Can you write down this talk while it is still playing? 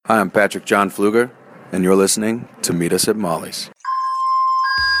Hi, I'm Patrick John Pfluger, and you're listening to Meet Us at Molly's.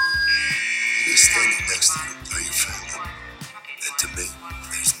 He's standing next to you. Are you family? And to me,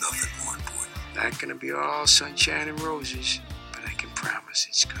 there's nothing more important. Not gonna be all sunshine and roses, but I can promise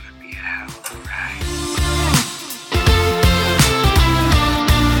it's gonna be a hell of a ride.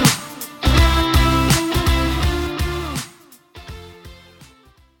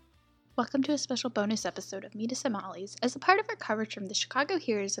 Welcome to a special bonus episode of Meet Us at Molly's as a part of our coverage from the Chicago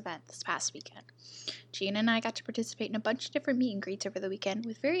Heroes event this past weekend. Gina and I got to participate in a bunch of different meet and greets over the weekend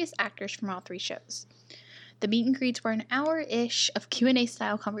with various actors from all three shows. The meet and greets were an hour-ish of Q&A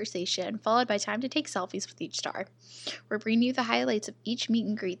style conversation, followed by time to take selfies with each star. We're bringing you the highlights of each meet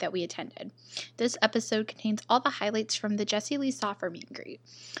and greet that we attended. This episode contains all the highlights from the Jessie Lee Soffer meet and greet.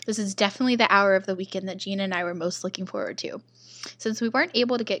 This is definitely the hour of the weekend that Gina and I were most looking forward to. Since we weren't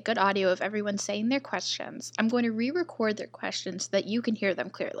able to get good audio of everyone saying their questions, I'm going to re-record their questions so that you can hear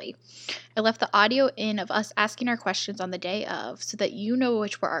them clearly. I left the audio in of us asking our questions on the day of so that you know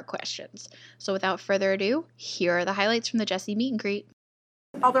which were our questions. So without further ado, here are the highlights from the Jessie meet and greet.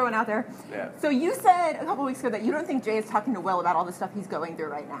 I'll throw one out there. Yeah. So you said a couple weeks ago that you don't think Jay is talking to Will about all the stuff he's going through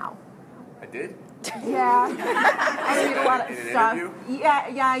right now. I did? Yeah. I read a lot of In an stuff. interview?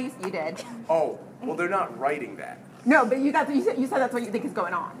 Yeah, you did. Oh, well, they're not writing that. No, but you said that's what you think is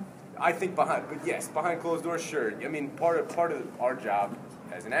going on. I think behind closed doors, sure. I mean, part of our job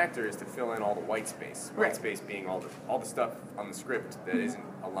as an actor is to fill in all the white space. Right. White space being all the stuff on the script that isn't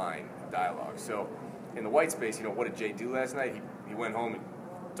a line, dialogue. So, in the white space, what did Jay do last night? He went home and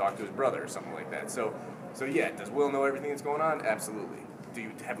talked to his brother or something like that. So yeah, does Will know everything that's going on? Absolutely.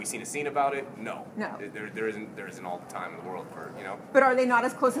 Have we seen a scene about it? No. No. There isn't all the time in the world for. But are they not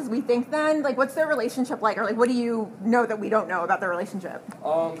as close as we think then? Like, what's their relationship like? Or, like, what do you know that we don't know about their relationship?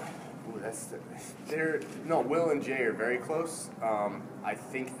 Will and Jay are very close. I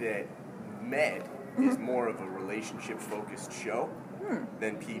think that Med is more of a relationship-focused show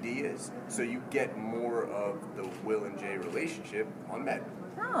than PD is. So you get more of the Will and Jay relationship on Med.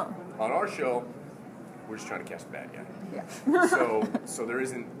 Oh. On our show, we're just trying to catch the bad guy. Yeah. so there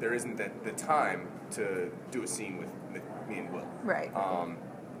isn't the time to do a scene with me and Will. Right.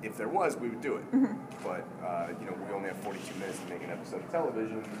 If there was, we would do it. But we only have 42 minutes to make an episode of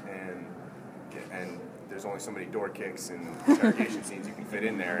television, and there's only so many door kicks and interrogation scenes you can fit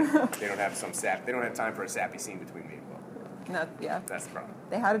in there. And they don't have time for a sappy scene between me and Will. No, yeah. That's the problem.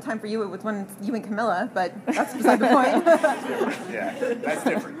 They had a time for you with when you and Camilla, but that's beside the point. Yeah, that's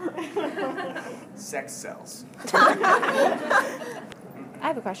different. Sex sells. I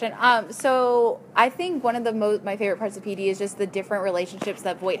have a question. So I think one of my favorite parts of PD is just the different relationships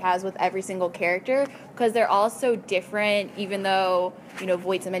that Voight has with every single character, because they're all so different, even though,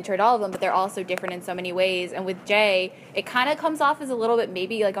 Voight's a mentor to all of them, but they're all so different in so many ways. And with Jay, it kind of comes off as a little bit,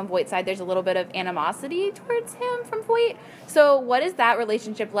 maybe like on Voight's side, there's a little bit of animosity towards him from Voight. So what is that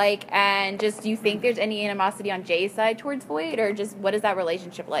relationship like? And just, do you think there's any animosity on Jay's side towards Voight, or just what is that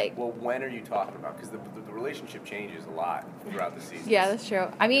relationship like? Well, when are you talking about? Because the relationship changes a lot throughout the season. Yeah, that's true.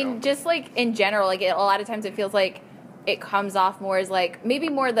 I mean, just like in general, like a lot of times it feels like it comes off more as like maybe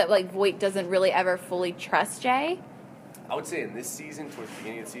more that like Voight doesn't really ever fully trust Jay. I would say in this season, towards the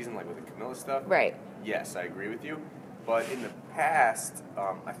beginning of the season, like with the Camilla stuff. Right. Yes, I agree with you. But in the past,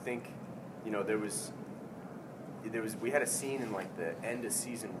 I think, we had a scene in like the end of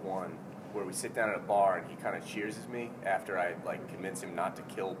season 1 where we sit down at a bar and he kind of cheers me after I like convince him not to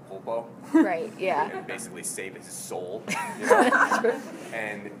kill Pulpo. Right. Yeah. And basically save his soul.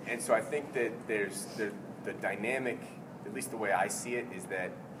 And so I think that there's the dynamic, at least the way I see it, is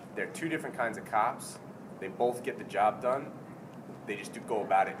that they're two different kinds of cops. They both get the job done. They just go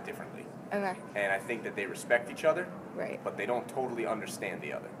about it differently. Okay. And I think that they respect each other. Right. But they don't totally understand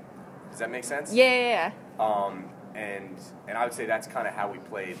the other. Does that make sense? Yeah. And I would say that's kind of how we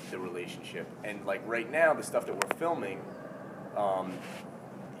played the relationship. And like right now, the stuff that we're filming,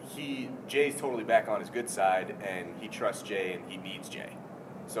 Jay's totally back on his good side, and he trusts Jay and he needs Jay.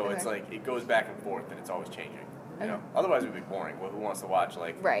 So It's like it goes back and forth, and it's always changing. Otherwise, it would be boring. Well, who wants to watch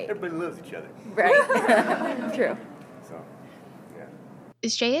everybody loves each other? Right. True. So, yeah.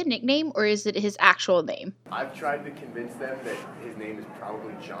 Is Jay a nickname or is it his actual name? I've tried to convince them that his name is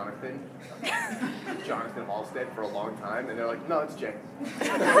probably Jonathan Halstead for a long time, and they're like, no, it's Jay.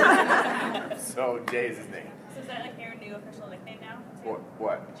 So Jay is his name. So is that like your new official nickname now?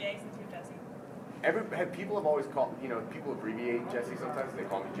 What? Jay since you have Jesse? People have always called, people abbreviate Jesse sometimes. They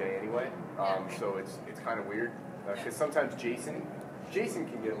call me Jay anyway. So it's kind of weird. Because sometimes Jason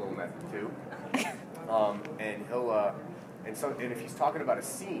can get a little method too. And he'll, and if he's talking about a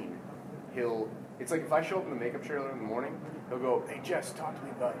scene, it's like if I show up in the makeup trailer in the morning, he'll go, hey Jess, talk to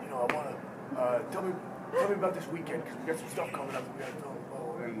me about, I want to, tell me about this weekend because we got some stuff coming up. We got to film.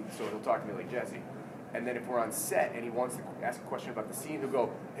 And so he'll talk to me like Jesse. And then if we're on set and he wants to ask a question about the scene, he'll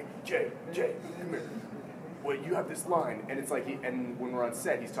go, hey Jay, come here. Well, you have this line, and it's like, and when we're on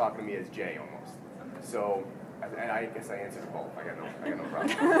set, he's talking to me as Jay almost. So, and I guess I answered both. I got no problem.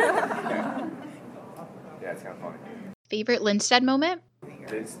 Yeah, it's kind of funny. Favorite Linstead moment?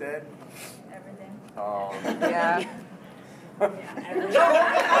 Linstead? Everything. Yeah. I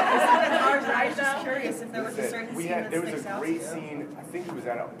was just curious if there was a certain scene that there was sticks a out to great you. scene, I think it was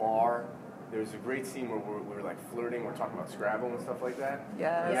at a bar. There was a great scene where we were like flirting, we're talking about Scrabble and stuff like that.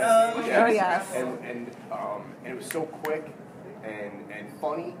 Yes. Yes. Oh, yes. And it was so quick and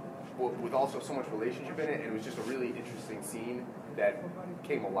funny, but with also so much relationship in it, and it was just a really interesting scene that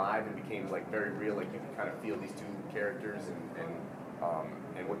came alive and became like very real. Like you could kind of feel these two characters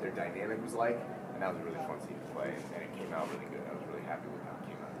and what their dynamic was like, and that was a really fun scene to play, and it came out really good. I was really happy with how it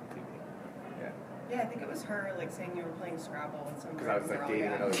came out on TV. Yeah. Yeah, I think it was her like saying you were playing Scrabble and some Because I was like girl, dating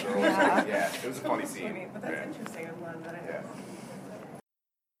yeah. another girl. Yeah, it was a funny That's scene. funny, but that's Yeah. interesting. I'm glad that I Yeah.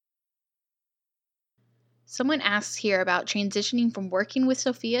 Someone asks here about transitioning from working with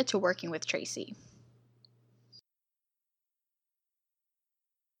Sophia to working with Tracy.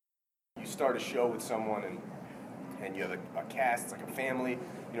 You start a show with someone and you have a cast, it's like a family.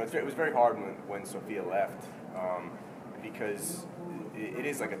 It was very hard when Sophia left because it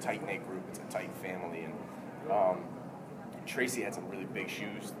is like a tight-knit group. It's a tight family. And Tracy had some really big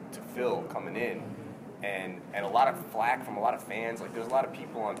shoes to fill coming in. And a lot of flack from a lot of fans. Like, there's a lot of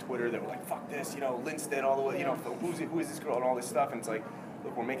people on Twitter that were like, fuck this, Linstead all the way, who is this girl and all this stuff. And it's like,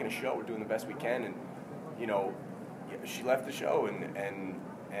 look, we're making a show. We're doing the best we can. And, she left the show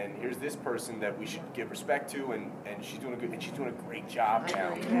and here's this person that we should give respect to, and she's doing a great job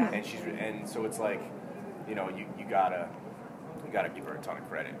now. And so it's like, you gotta give her a ton of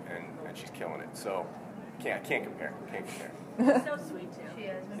credit, and she's killing it. So can't compare. She's so sweet too. She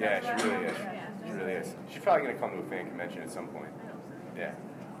is. Yeah, she really is. She really is. She's probably gonna come to a fan convention at some point. Yeah.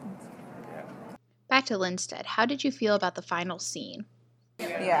 Back to Linstead. How did you feel about the final scene?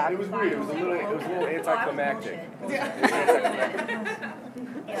 Yeah. It was weird. It was a little anticlimactic.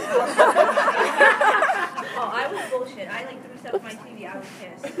 I was bullshit. I threw stuff on my TV. I was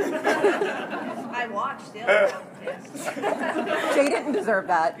pissed. I watched it. I was pissed. Jay didn't deserve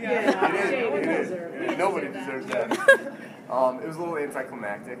that. It is. Nobody deserves that. It was a little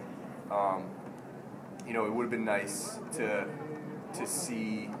anticlimactic. It would have been nice to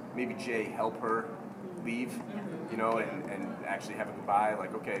see maybe Jay help her leave, and actually have a goodbye.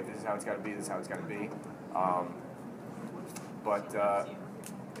 Like, okay, this is how it's got to be. This is how it's got to be. But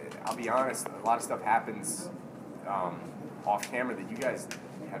I'll be honest, a lot of stuff happens off camera that you guys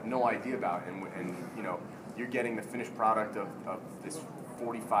have no idea about, and you're getting the finished product of this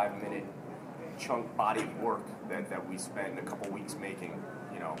 45-minute chunk body of work that we spend a couple weeks making,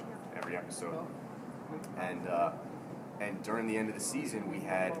 every episode. And during the end of the season, we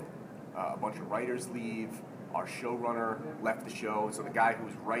had a bunch of writers leave. Our showrunner left the show, so the guy who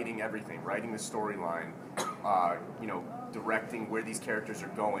was writing everything, writing the storyline, directing where these characters are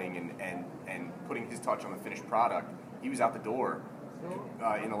going and putting his touch on the finished product, he was out the door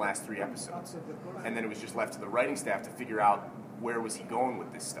in the last 3 episodes. And then it was just left to the writing staff to figure out where was he going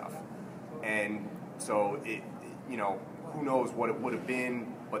with this stuff. And so who knows what it would have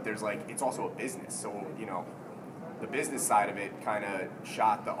been, but there's it's also a business. So, the business side of it kind of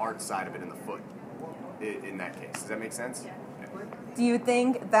shot the art side of it in the foot in that case. Does that make sense? Yeah. Do you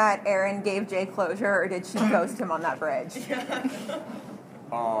think that Erin gave Jay closure, or did she ghost him on that bridge?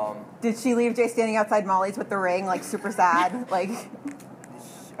 Did she leave Jay standing outside Molly's with the ring, super sad?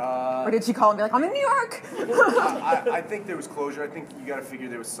 Or did she call and be like, I'm in New York? I think there was closure. I think you got to figure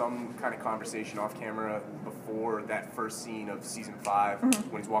there was some kind of conversation off camera before that first scene of season 5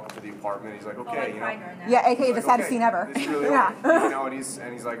 when he's walking through the apartment. He's like, okay, Yeah, aka the like, saddest okay, scene ever. This is really Yeah. over. And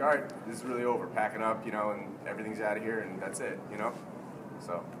he's like, all right, this is really over. Packing up, and everything's out of here, and that's it.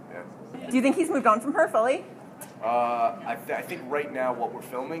 So yeah. Do you think he's moved on from her fully? I think right now what we're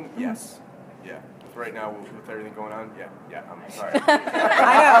filming, yes, yeah. Right now with everything going on, yeah. I'm sorry.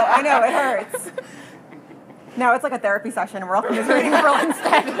 I know, it hurts. Now it's like a therapy session, and we're all commiserating for Linstead.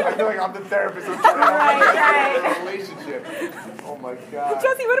 I feel like I'm the therapist. I'm trying to help you guys in a relationship. Oh my god.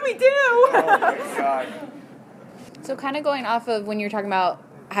 Jesse, what do we do? Oh my god. So kind of going off of when you're talking about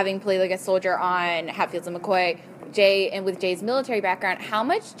having played like a soldier on Hatfields and McCoy, Jay, and with Jay's military background, how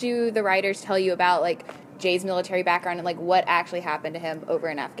much do the writers tell you about Jay's military background and what actually happened to him over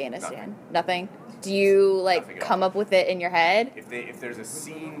in Afghanistan? Nothing? Do you Nothing come else. up with it in your head? If there's a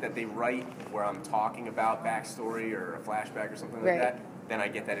scene that they write where I'm talking about backstory or a flashback or something like Right. that, then I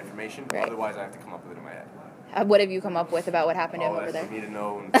get that information. Right. Otherwise, I have to come up with it in my head. What have you come up with about what happened to him All over that there? for me to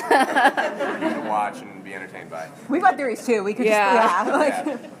know and for you to watch and be entertained by. We've got theories too. We could Yeah. just,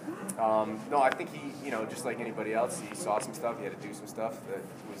 like, Yeah. No, I think he, just like anybody else, he saw some stuff. He had to do some stuff that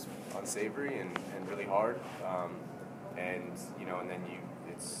was unsavory and really hard. And then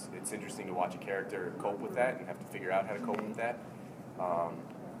it's interesting to watch a character cope with that and have to figure out how to cope with that.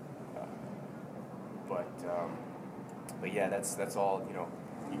 But yeah, that's all.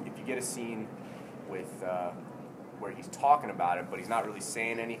 If you get a scene with where he's talking about it, but he's not really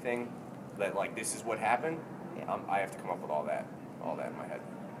saying anything, that this is what happened. Yeah. I have to come up with all that in my head.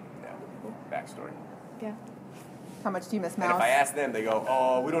 Yeah, backstory. Yeah. how much do you miss And Mouse? if I ask them, they go,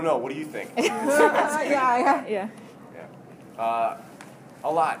 "Oh, we don't know. What do you think?" yeah. Yeah. Yeah. A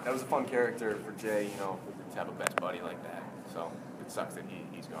lot. That was a fun character for Jay, to have a best buddy like that. So it sucks that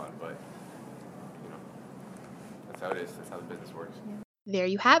he's gone, but that's how it is. That's how the business works. There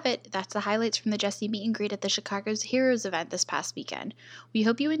you have it. That's the highlights from the Jesse meet and greet at the Chicago's Heroes event this past weekend. We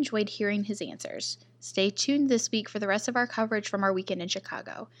hope you enjoyed hearing his answers. Stay tuned this week for the rest of our coverage from our weekend in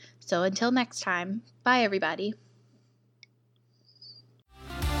Chicago. So until next time, bye everybody.